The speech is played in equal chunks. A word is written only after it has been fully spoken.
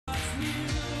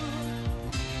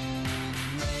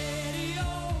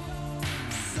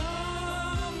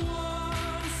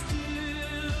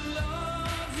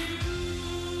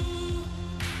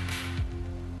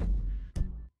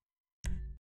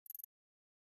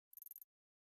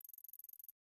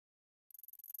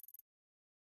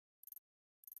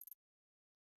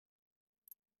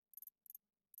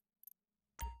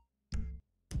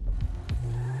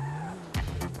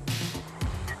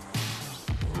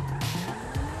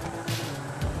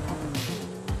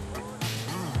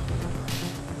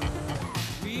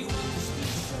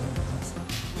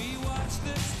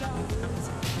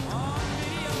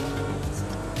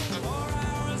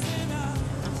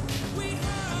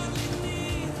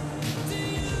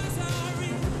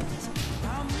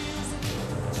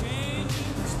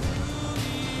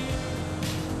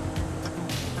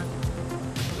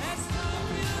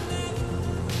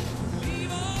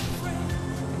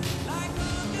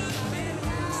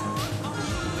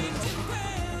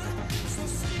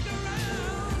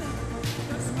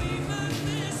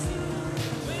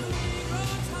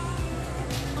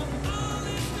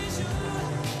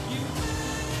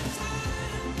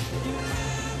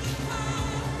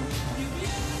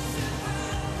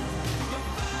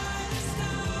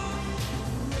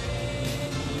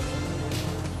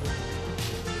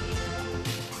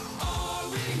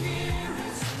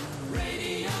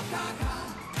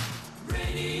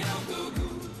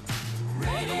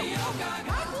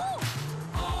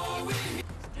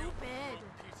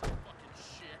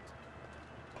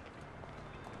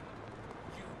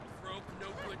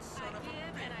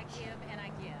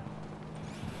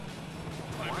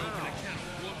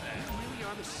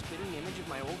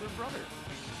my older brother.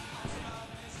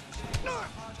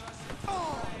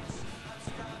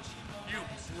 You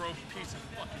broke piece of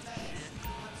fucking shit.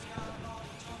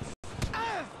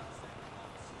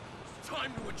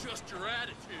 Time to adjust your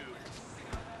attitude.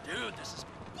 Dude, this is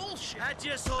bullshit. I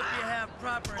just hope you have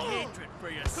proper hatred for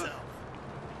yourself.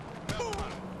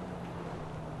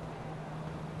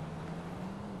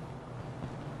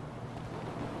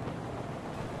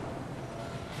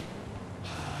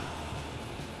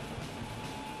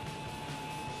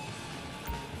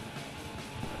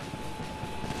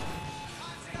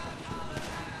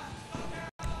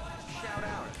 Shout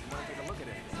out if you want to take a look at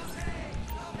it.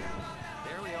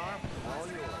 There we are, all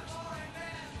yours.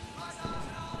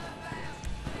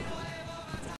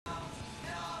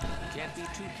 Can't be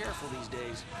too careful these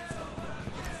days.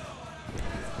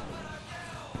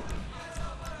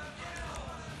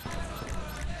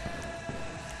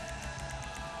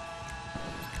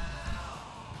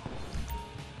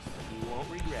 You won't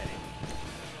regret it.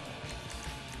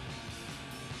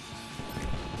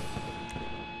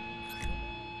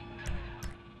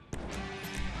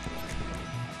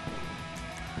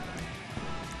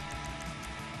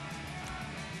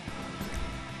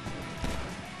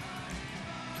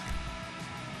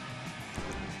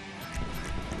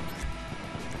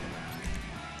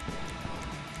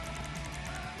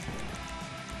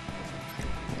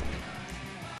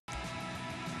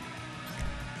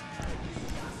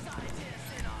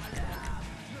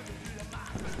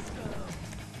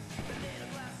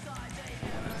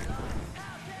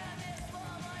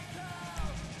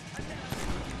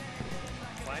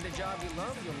 Find a job you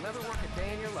love, you'll never work a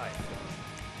day in your life.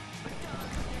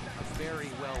 A very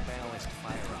well-balanced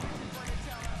firearm.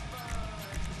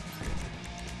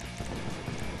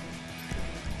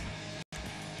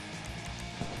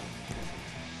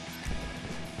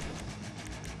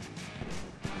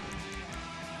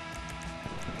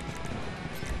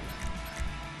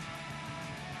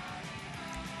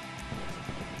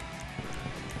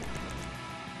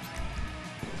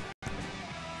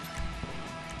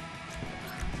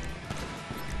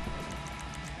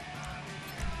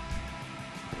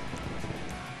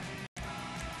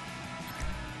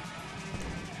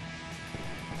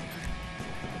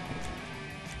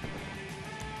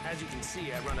 As you can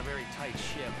see, I run a very tight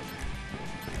ship.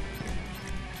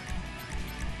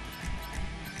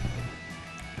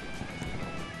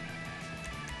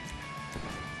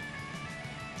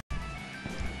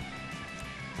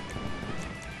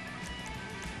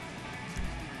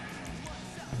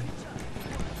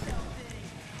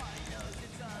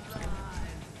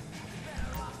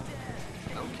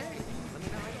 Okay, let me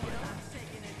know how you get on.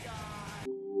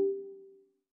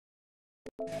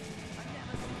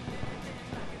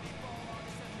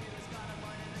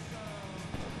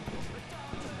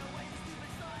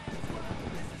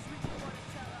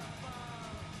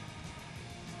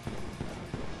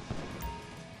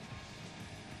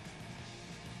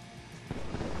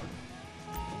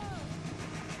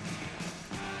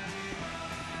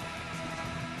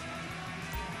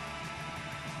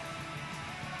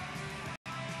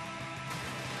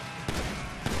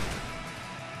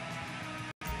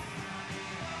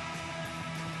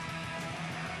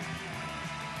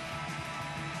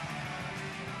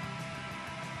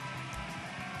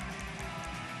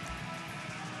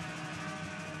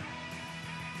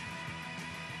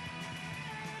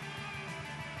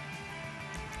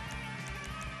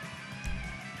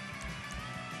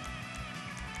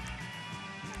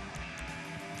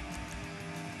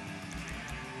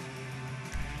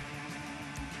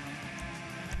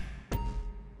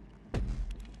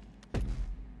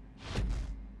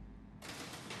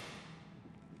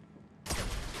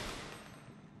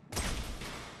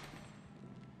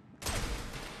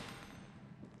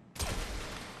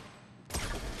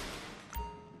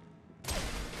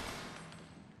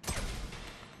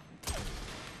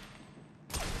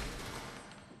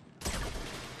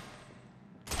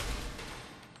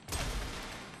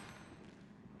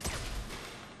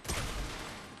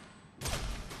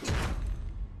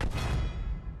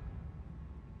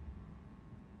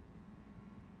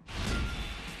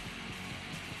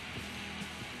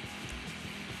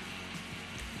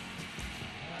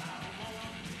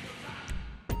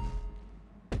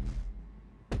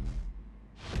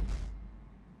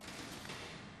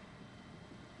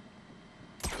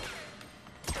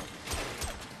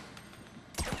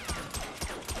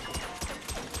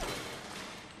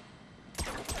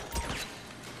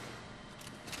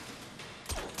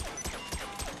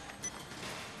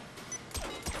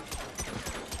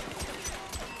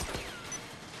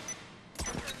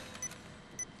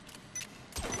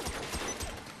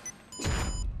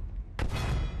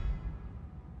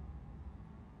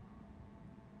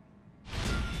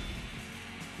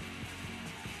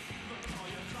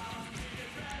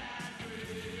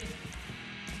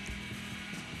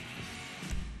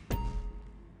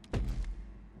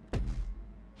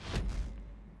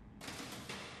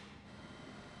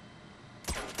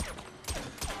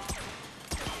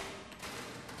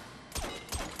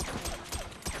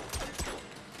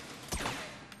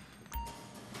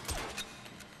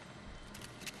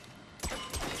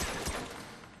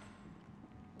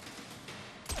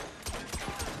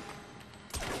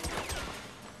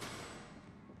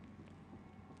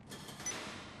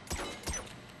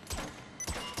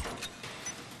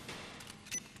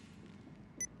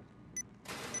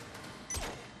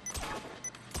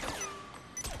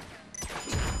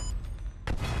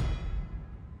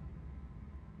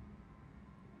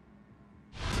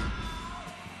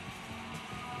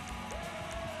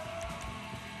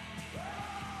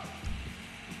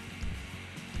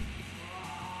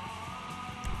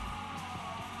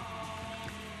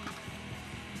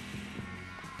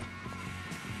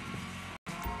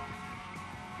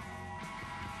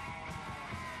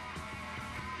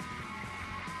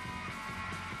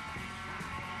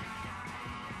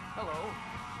 Hello.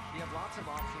 We have lots of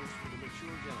options for the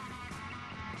mature gentleman.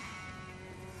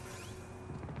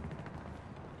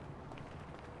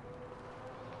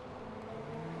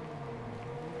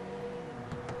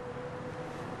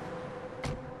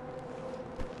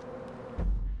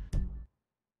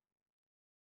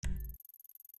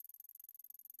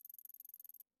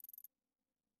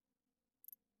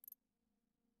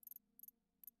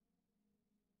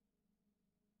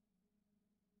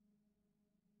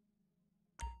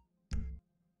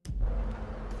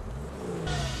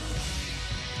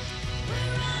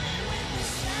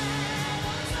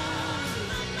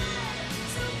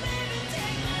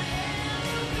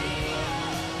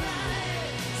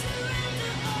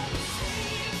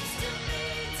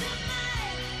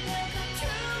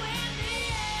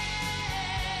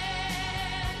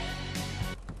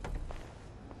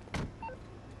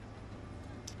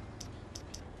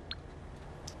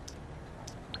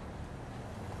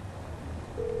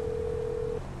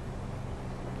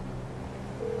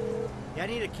 I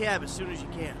need a cab as soon as you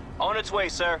can. On its way,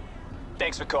 sir.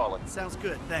 Thanks for calling. Sounds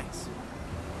good, thanks.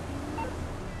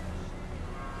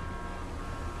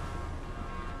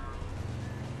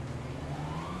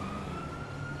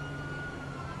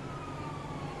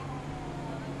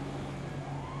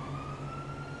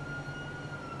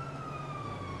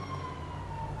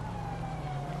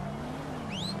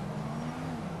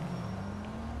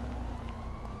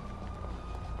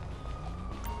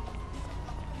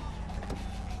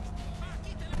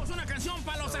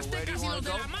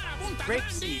 Break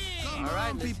seat. All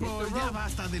right, let's hit the road. Ya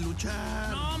basta de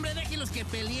luchar. No, hombre, déjenlos que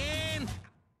peleen.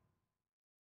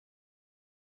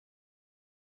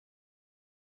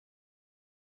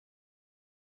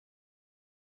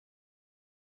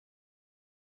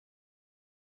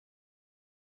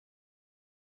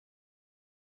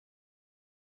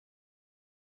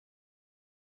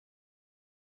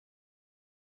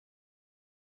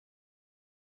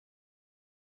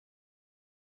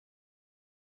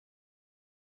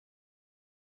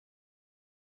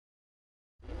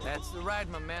 That's the ride,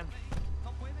 my man.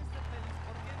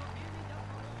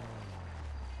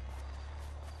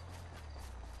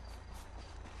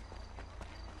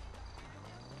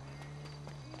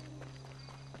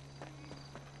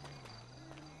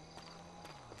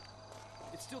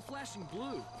 It's still flashing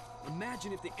blue.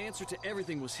 Imagine if the answer to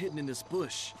everything was hidden in this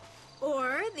bush.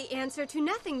 Or the answer to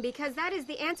nothing, because that is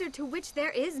the answer to which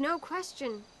there is no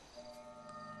question.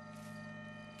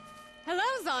 Hello,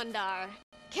 Zondar.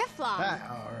 Kiflam. Hi,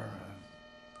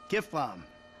 Kiflam.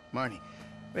 Marnie.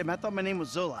 Wait, I thought my name was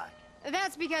Zolak.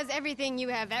 That's because everything you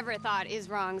have ever thought is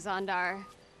wrong, Zondar.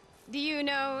 Do you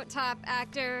know top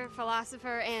actor,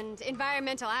 philosopher, and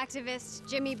environmental activist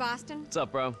Jimmy Boston? What's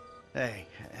up, bro? Hey,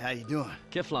 how you doing?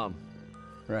 Kiflam.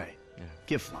 Right. Yeah.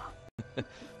 Kiflam.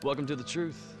 Welcome to the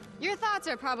truth. Your thoughts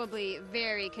are probably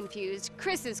very confused.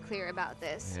 Chris is clear about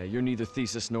this. Yeah, you're neither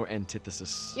thesis nor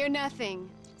antithesis. You're nothing,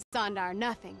 Zondar,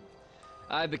 nothing.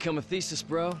 I've become a thesis,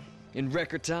 bro, in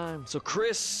record time. So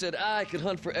Chris said I could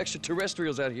hunt for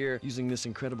extraterrestrials out here using this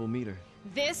incredible meter.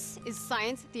 This is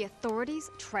science the authorities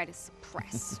try to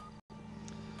suppress.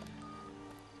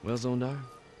 Well, Zondar,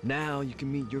 now you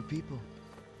can meet your people.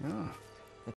 Oh.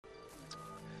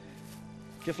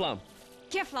 Kiflam.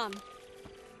 Kiflam.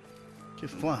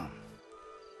 Kiflam.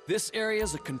 This area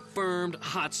is a confirmed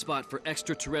hotspot for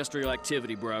extraterrestrial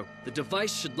activity, bro. The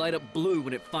device should light up blue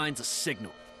when it finds a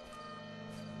signal.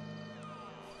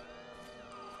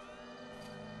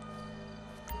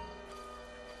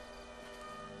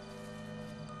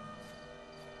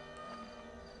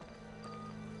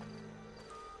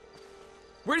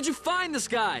 Where did you find this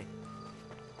guy?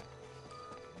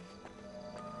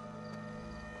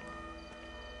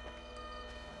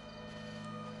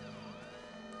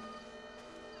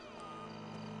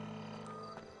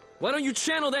 Why don't you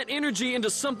channel that energy into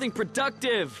something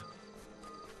productive?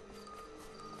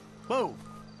 Whoa,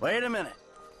 wait a minute.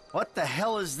 What the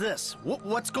hell is this?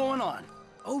 What's going on?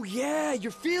 Oh yeah,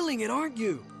 you're feeling it, aren't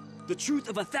you? The truth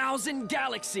of 1,000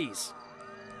 galaxies.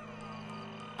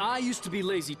 I used to be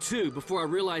lazy too, before I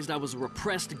realized I was a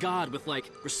repressed god with,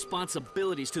 like,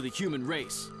 responsibilities to the human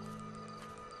race.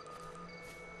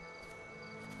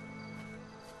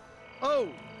 Oh,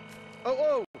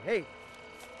 hey.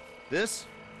 This?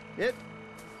 It?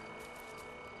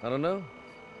 I don't know.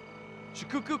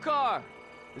 Shikuku car!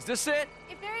 Is this it?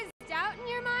 If there is doubt in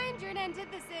your mind, you're an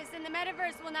antithesis, and the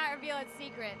metaverse will not reveal its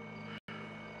secret.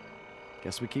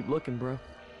 Guess we keep looking, bro.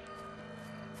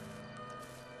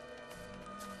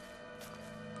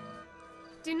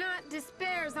 Do not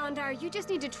despair, Zondar. You just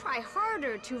need to try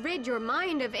harder to rid your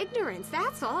mind of ignorance,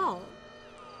 that's all.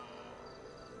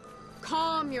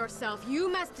 Calm yourself.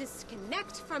 You must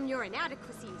disconnect from your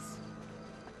inadequacies.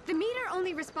 The meter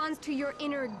only responds to your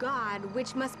inner god,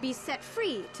 which must be set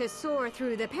free to soar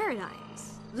through the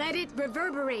paradigms. Let it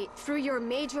reverberate through your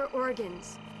major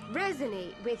organs.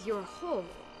 Resonate with your whole.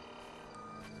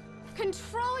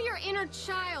 Control your inner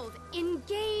child.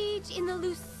 Engage in the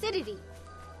lucidity.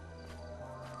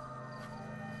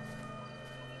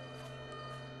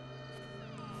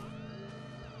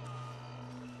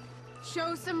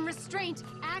 Show some restraint.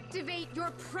 Activate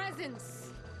your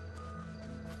presence.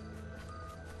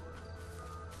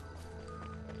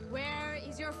 Where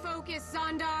is your focus,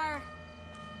 Zondar?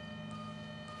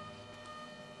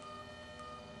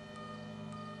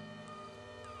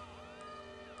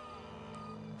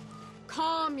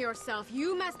 Calm yourself.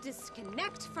 You must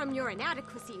disconnect from your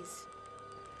inadequacies.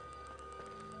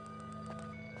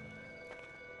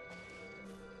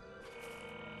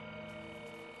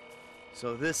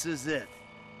 So this is it,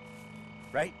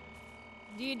 right?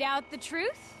 Do you doubt the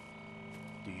truth?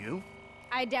 Do you?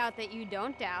 I doubt that you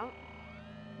don't doubt.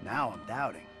 Now I'm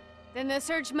doubting. Then the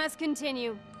search must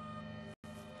continue.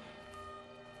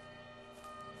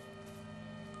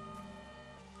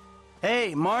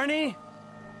 Hey, Marnie?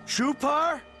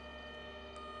 Shupar?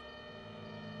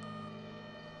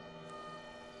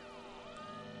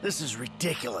 This is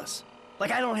ridiculous. Like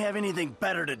I don't have anything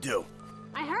better to do.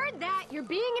 I heard that. You're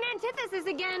being an antithesis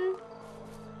again.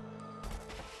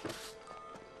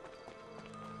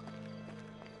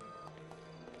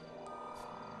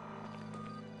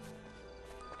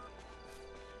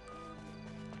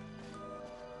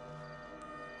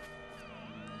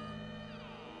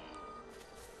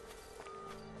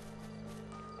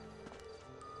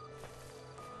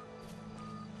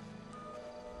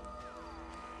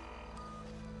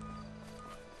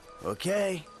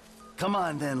 Okay. Come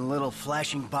on then, little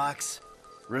flashing box.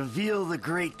 Reveal the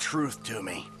great truth to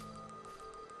me.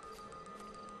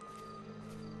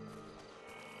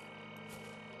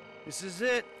 This is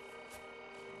it.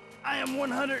 I am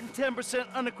 110%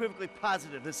 unequivocally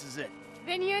positive this is it.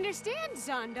 Then you understand,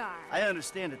 Zondar. I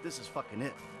understand that this is fucking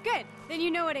it. Good. Then you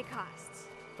know what it costs.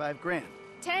 $5 grand.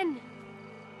 10.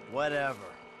 Whatever.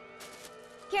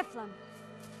 Kiflam.